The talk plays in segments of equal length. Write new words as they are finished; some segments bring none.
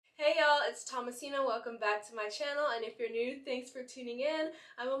it's Thomasina. Welcome back to my channel, and if you're new, thanks for tuning in.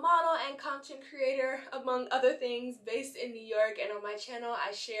 I'm a model and content creator, among other things, based in New York, and on my channel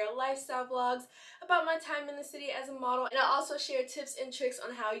I share lifestyle vlogs about my time in the city as a model, and I also share tips and tricks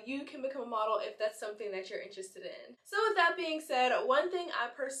on how you can become a model if that's something that you're interested in. So with that being said, one thing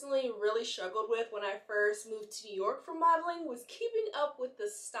I personally really struggled with when I first moved to New York for modeling was keeping up with the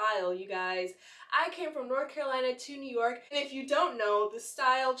style, you guys. I came from North Carolina to New York, and if you don't know, the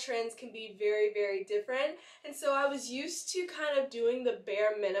style trends can be very, very different. And so I was used to kind of doing the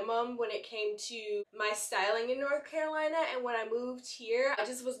bare minimum when it came to my styling in North Carolina, and when I moved here, I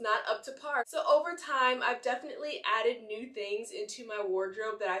just was not up to par. So over time, I've definitely added new things into my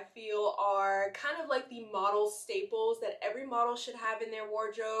wardrobe that I feel are kind of like the model staples that every model should have in their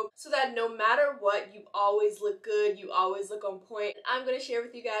wardrobe, so that no matter what, you always look good, you always look on point. And I'm going to share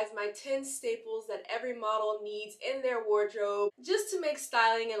with you guys my 10 staples that every model needs in their wardrobe just to make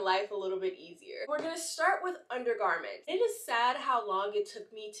styling and life a little bit easier. We're going to start with undergarments. It is sad how long it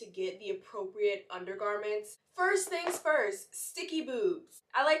took me to get the appropriate undergarments. First things first, sticky boobs.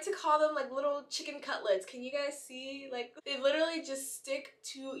 I like to call them like little chicken cutlets. Can you guys see? Like, they literally just stick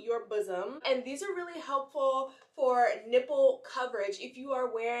to your bosom, and these are really helpful for nipple coverage. If you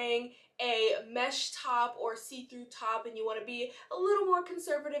are wearing a mesh top or see-through top and you want to be a little more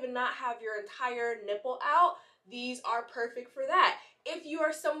conservative and not have your entire nipple out, these are perfect for that. If you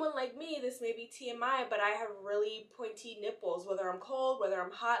are someone like me, this may be TMI, but I have really pointy nipples, whether I'm cold, whether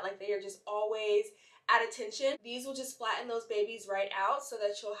I'm hot, like they are just always at attention. These will just flatten those babies right out so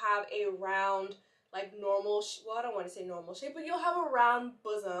that you'll have a round, like normal, well, I don't want to say normal shape, but you'll have a round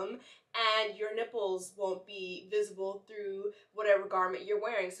bosom and your nipples won't be visible through whatever garment you're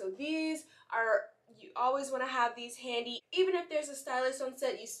wearing. So these are, you always want to have these handy. Even if there's a stylist on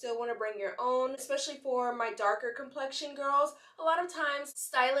set, you still want to bring your own, especially for my darker complexion girls. A lot of times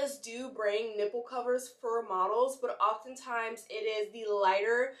stylists do bring nipple covers for models, but oftentimes it is the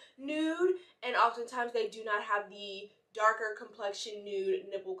lighter nude, and oftentimes they do not have the darker complexion nude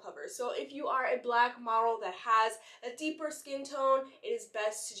nipple cover. So if you are a black model that has a deeper skin tone, it is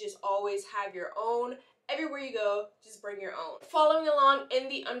best to just always have your own. Everywhere you go, just bring your own. Following along in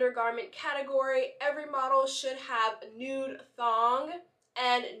the undergarment category, every model should have nude thong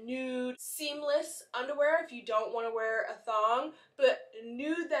and nude seamless underwear if you don't want to wear a thong, but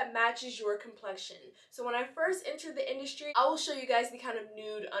nude that matches your complexion. So when I first entered the industry, I will show you guys the kind of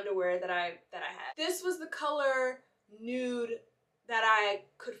nude underwear that I had. This was the color nude that I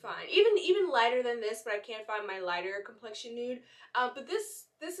could find. Even lighter than this, but I can't find my lighter complexion nude. But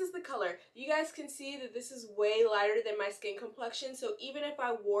this is the color. You guys can see that this is way lighter than my skin complexion, so even if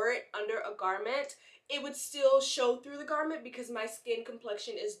I wore it under a garment, it would still show through the garment because my skin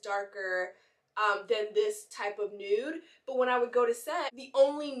complexion is darker than this type of nude. But when I would go to set, the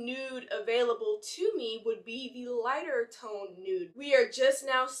only nude available to me would be the lighter tone nude. We are just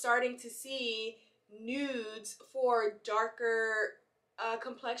now starting to see nudes for darker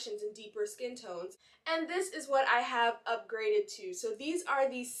complexions and deeper skin tones, and this is what I have upgraded to. So these are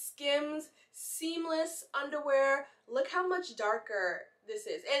the Skims seamless underwear. Look how much darker this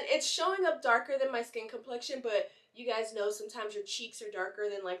is, and it's showing up darker than my skin complexion, but you guys know sometimes your cheeks are darker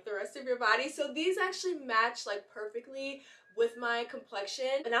than like the rest of your body, so these actually match like perfectly with my complexion.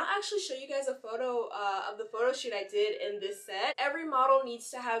 And I'll actually show you guys a photo of the photo shoot I did in this set. Every model needs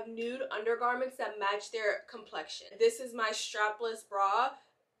to have nude undergarments that match their complexion. This is my strapless bra.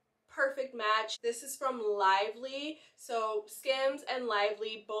 Perfect match. This is from Lively. So Skims and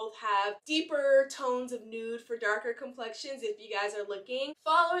Lively both have deeper tones of nude for darker complexions if you guys are looking.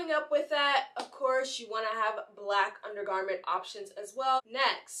 Following up with that, of course, you want to have black undergarment options as well.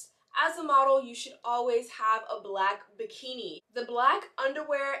 Next, as a model, you should always have a black bikini. The black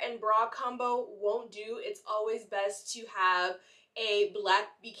underwear and bra combo won't do. It's always best to have a black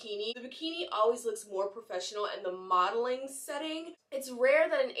bikini. The bikini always looks more professional in the modeling setting. It's rare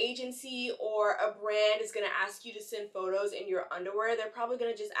that an agency or a brand is going to ask you to send photos in your underwear. They're probably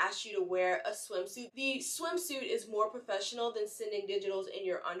going to just ask you to wear a swimsuit. The swimsuit is more professional than sending digitals in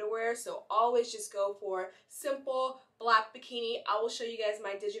your underwear, so always just go for simple black bikini. I will show you guys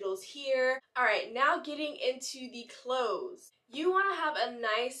my digitals here. Alright, now getting into the clothes. You want to have a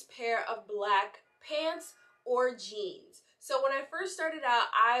nice pair of black pants or jeans. So when I first started out,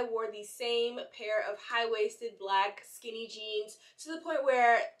 I wore the same pair of high-waisted black skinny jeans to the point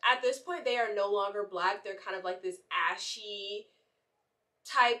where at this point they are no longer black. They're kind of like this ashy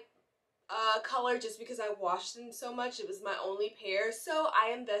type color just because I washed them so much. It was my only pair, so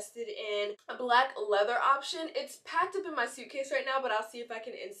I invested in a black leather option. It's packed up in my suitcase right now, but I'll see if I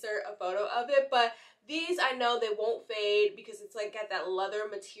can insert a photo of it. But These I know they won't fade because it's like got that leather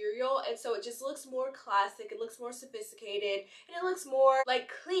material, and so it just looks more classic, it looks more sophisticated, and it looks more like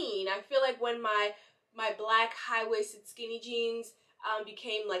clean. I feel like when my black high-waisted skinny jeans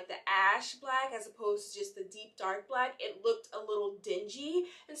became like the ash black as opposed to just the deep dark black, it looked a little dingy.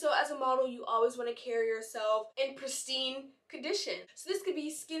 And so as a model, you always want to carry yourself in pristine condition. So this could be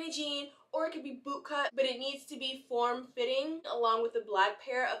skinny jean or it could be boot cut, but it needs to be form fitting along with a black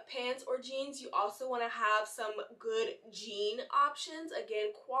pair of pants or jeans. You also want to have some good jean options. Again,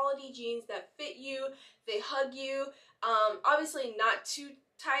 quality jeans that fit you, they hug you. Obviously not too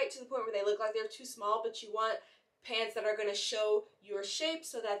tight to the point where they look like they're too small, but you want pants that are going to show your shape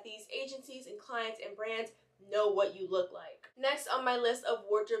so that these agencies and clients and brands know what you look like. Next on my list of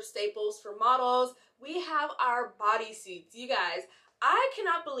wardrobe staples for models, we have our bodysuits. You guys, I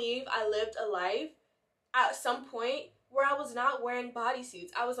cannot believe I lived a life at some point where I was not wearing bodysuits.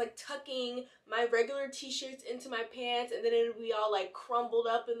 I was like tucking my regular t-shirts into my pants, and then it would be all like crumbled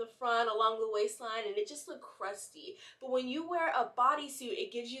up in the front along the waistline, and it just looked crusty. But when you wear a bodysuit,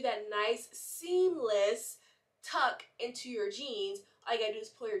 it gives you that nice seamless tuck into your jeans. All you gotta do is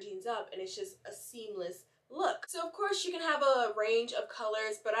pull your jeans up and it's just a seamless look. So of course you can have a range of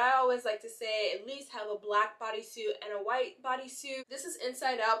colors, but I always like to say at least have a black bodysuit and a white bodysuit. This is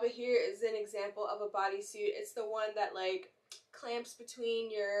inside out, but here is an example of a bodysuit. It's the one that like clamps between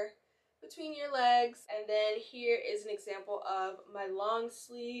your legs, and then here is an example of my long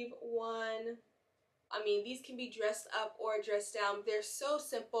sleeve one. I mean, these can be dressed up or dressed down. They're so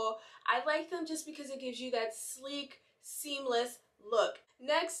simple. I like them just because it gives you that sleek, seamless look.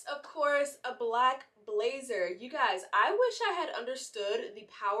 Next, of course, a black blazer. You guys, I wish I had understood the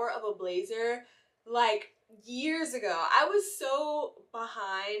power of a blazer like years ago. I was so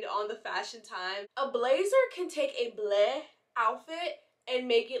behind on the fashion time. A blazer can take a bleh outfit and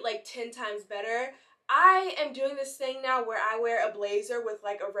make it like 10 times better. I am doing this thing now where I wear a blazer with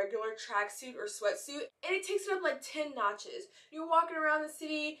like a regular tracksuit or sweatsuit, and it takes it up like 10 notches. You're walking around the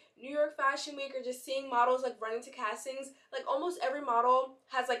city, New York Fashion Week, or just seeing models like running to castings. Like almost every model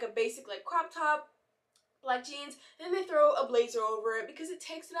has like a basic like crop top, black jeans, and then they throw a blazer over it because it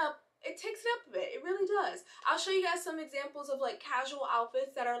takes it up. It takes it up a bit. It really does. I'll show you guys some examples of like casual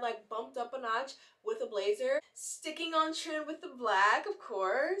outfits that are like bumped up a notch with a blazer. Sticking on trend with the black, of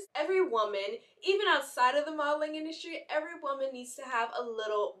course. Every woman, even outside of the modeling industry, every woman needs to have a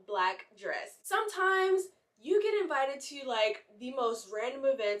little black dress. Sometimes you get invited to like the most random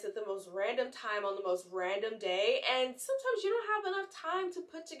events at the most random time on the most random day, and sometimes you don't have enough time to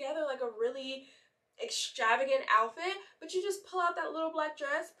put together like a really extravagant outfit, but you just pull out that little black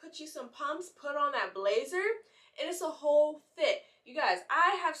dress, put you some pumps, put on that blazer, and it's a whole fit. You guys,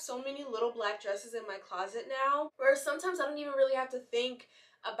 I have so many little black dresses in my closet now where sometimes I don't even really have to think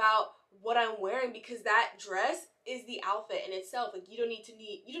about what I'm wearing because that dress is the outfit in itself. Like you don't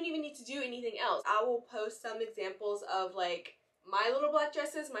even need to do anything else. I will post some examples of like my little black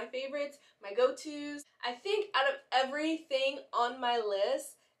dresses, my favorites, my go-tos. I think out of everything on my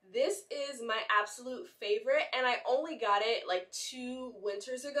list, this is my absolute favorite, and I only got it like 2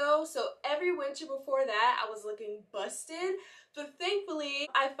 winters ago. So every winter before that, I was looking busted. But thankfully,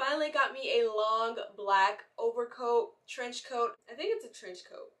 I finally got me a long black overcoat, trench coat. I think it's a trench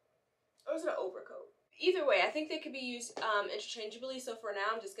coat. Or is it an overcoat? Either way, I think they could be used interchangeably. So for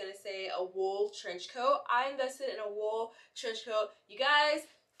now, I'm just going to say a wool trench coat. I invested in a wool trench coat. You guys,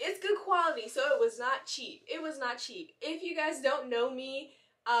 it's good quality, so it was not cheap. It was not cheap. If you guys don't know me,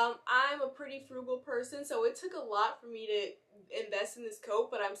 I'm a pretty frugal person, so it took a lot for me to invest in this coat,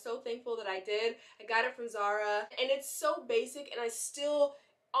 but I'm so thankful that I did. I got it from Zara, and it's so basic, and I still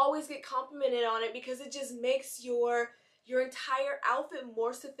always get complimented on it because it just makes your entire outfit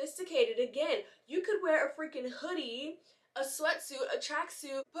more sophisticated. Again, you could wear a freaking hoodie, a sweatsuit, a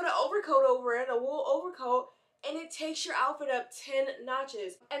tracksuit, put an overcoat over it, a wool overcoat, and it takes your outfit up 10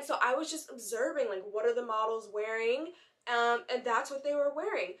 notches. And so I was just observing, like, what are the models wearing? And that's what they were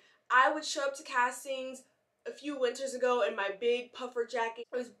wearing. I would show up to castings a few winters ago in my big puffer jacket.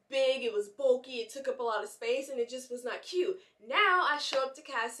 It was big, it was bulky, it took up a lot of space, and it just was not cute. Now I show up to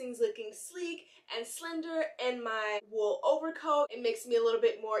castings looking sleek and slender in my wool overcoat. It makes me a little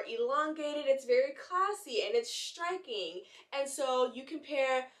bit more elongated. It's very classy and it's striking. And so you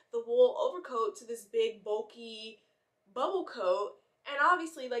compare the wool overcoat to this big bulky bubble coat, and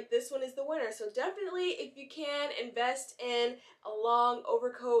obviously like this one is the winner. So definitely, if you can, invest in a long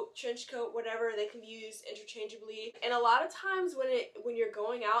overcoat, trench coat, whatever. They can be used interchangeably. And a lot of times when you're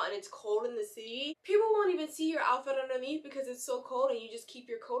going out and it's cold in the city, people won't even see your outfit underneath because it's so cold, and you just keep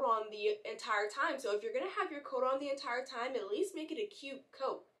your coat on the entire time. So if you're gonna have your coat on the entire time, at least make it a cute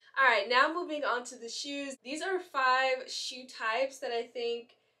coat. Alright, now moving on to the shoes. These are 5 shoe types that I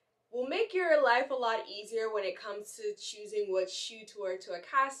think will make your life a lot easier when it comes to choosing what shoe to wear to a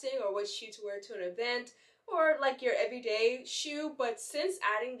casting or what shoe to wear to an event or like your everyday shoe. But since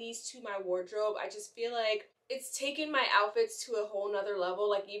adding these to my wardrobe, I just feel like it's taken my outfits to a whole nother level.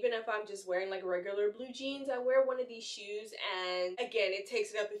 Like even if I'm just wearing like regular blue jeans, I wear one of these shoes and again, it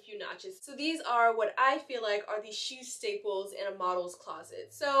takes it up a few notches. So these are what I feel like are the shoe staples in a model's closet.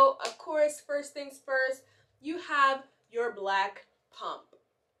 So of course, first things first, you have your black pump.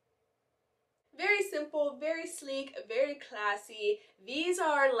 Very simple, very sleek, very classy. These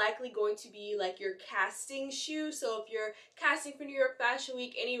are likely going to be like your casting shoe. So if you're casting for New York Fashion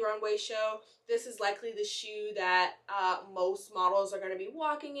Week, any runway show, this is likely the shoe that most models are going to be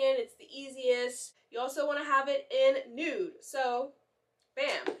walking in. It's the easiest. You also want to have it in nude. So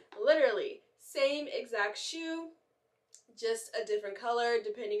bam, literally same exact shoe, just a different color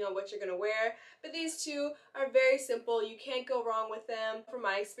depending on what you're gonna wear. But these two are very simple. You can't go wrong with them. From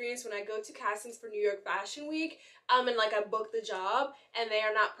my experience, when I go to castings for New York Fashion Week, and like I book the job and they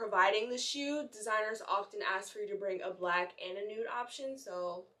are not providing the shoe, designers often ask for you to bring a black and a nude option.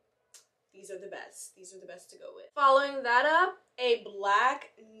 So these are the best. These are the best to go with. Following that up, a black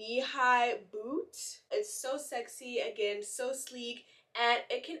knee-high boot. It's so sexy, again, so sleek, and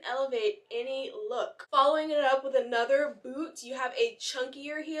it can elevate any look. Following it up with another boot, you have a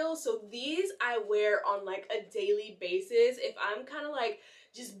chunkier heel. So these I wear on like a daily basis. If I'm kind of like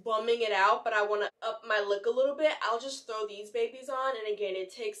just bumming it out, but I want to up my look a little bit, I'll just throw these babies on. And again,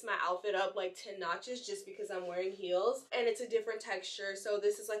 it takes my outfit up like 10 notches just because I'm wearing heels. And it's a different texture. So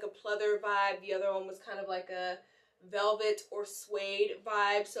this is like a pleather vibe. The other one was kind of like a velvet or suede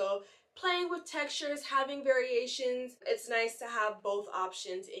vibe. So playing with textures, having variations, it's nice to have both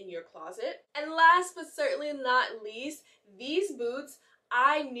options in your closet. And last but certainly not least, these boots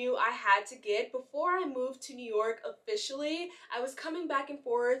I knew I had to get. Before I moved to New York officially, I was coming back and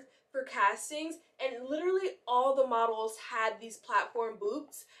forth for castings and literally all the models had these platform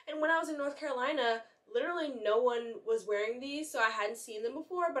boots. And when I was in North Carolina, literally no one was wearing these, so I hadn't seen them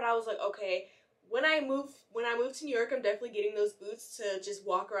before, but I was like, okay, when I move to New York, I'm definitely getting those boots to just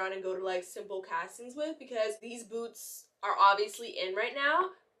walk around and go to like simple castings with, because these boots are obviously in right now.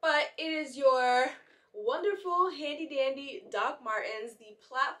 But it is your wonderful handy dandy Doc Martens, the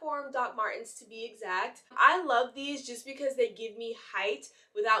platform Doc Martens to be exact. I love these just because they give me height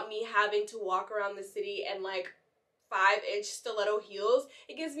without me having to walk around the city and like 5-inch stiletto heels.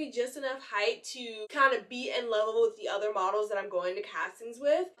 It gives me just enough height to kind of be in level with the other models that I'm going to castings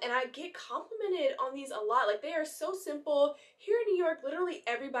with. And I get complimented on these a lot. Like, they are so simple. Here in New York, literally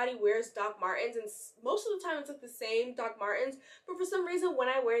everybody wears Doc Martens, and most of the time it's like the same Doc Martens. But for some reason, when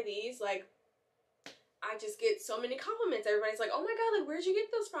I wear these, like, I just get so many compliments. Everybody's like, oh my god, like, where'd you get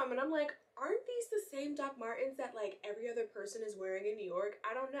those from? And I'm like, aren't these the same Doc Martens that like every other person is wearing in New York?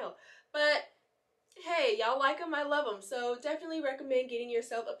 I don't know. But hey, y'all like them, I love them. So definitely recommend getting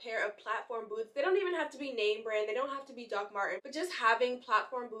yourself a pair of platform boots. They don't even have to be name brand, they don't have to be Doc Marten, but just having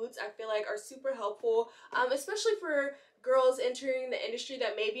platform boots I feel like are super helpful, especially for girls entering the industry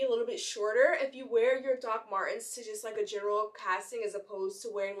that may be a little bit shorter. If you wear your Doc Martens to just like a general casting as opposed to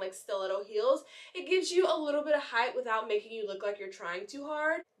wearing like stiletto heels, it gives you a little bit of height without making you look like you're trying too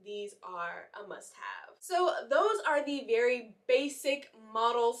hard. These are a must-have. So those are the very basic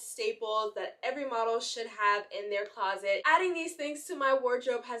model staples that every model should have in their closet. Adding these things to my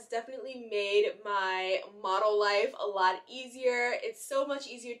wardrobe has definitely made my model life a lot easier. It's so much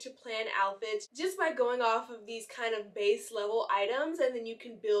easier to plan outfits just by going off of these kind of base level items, and then you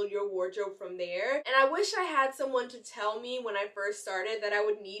can build your wardrobe from there. And I wish I had someone to tell me when I first started that I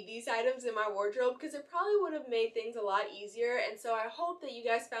would need these items in my wardrobe, because it probably would have made things a lot easier. And so I hope that you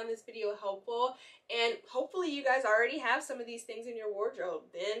guys found this video helpful, and hopefully you guys already have some of these things in your wardrobe.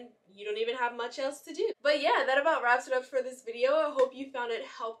 Then you don't even have much else to do. But yeah, that about wraps it up for this video. I hope you found it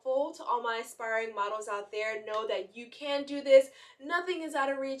helpful. To all my aspiring models out there, know that you can do this. Nothing is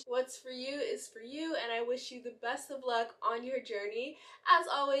out of reach. What's for you is for you, and I wish you the best of luck on your journey. As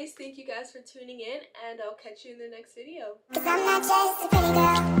always, thank you guys for tuning in, and I'll catch you in the next video. 'Cause I'm not just a pretty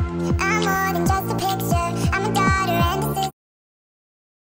girl, I'm more than just a picture.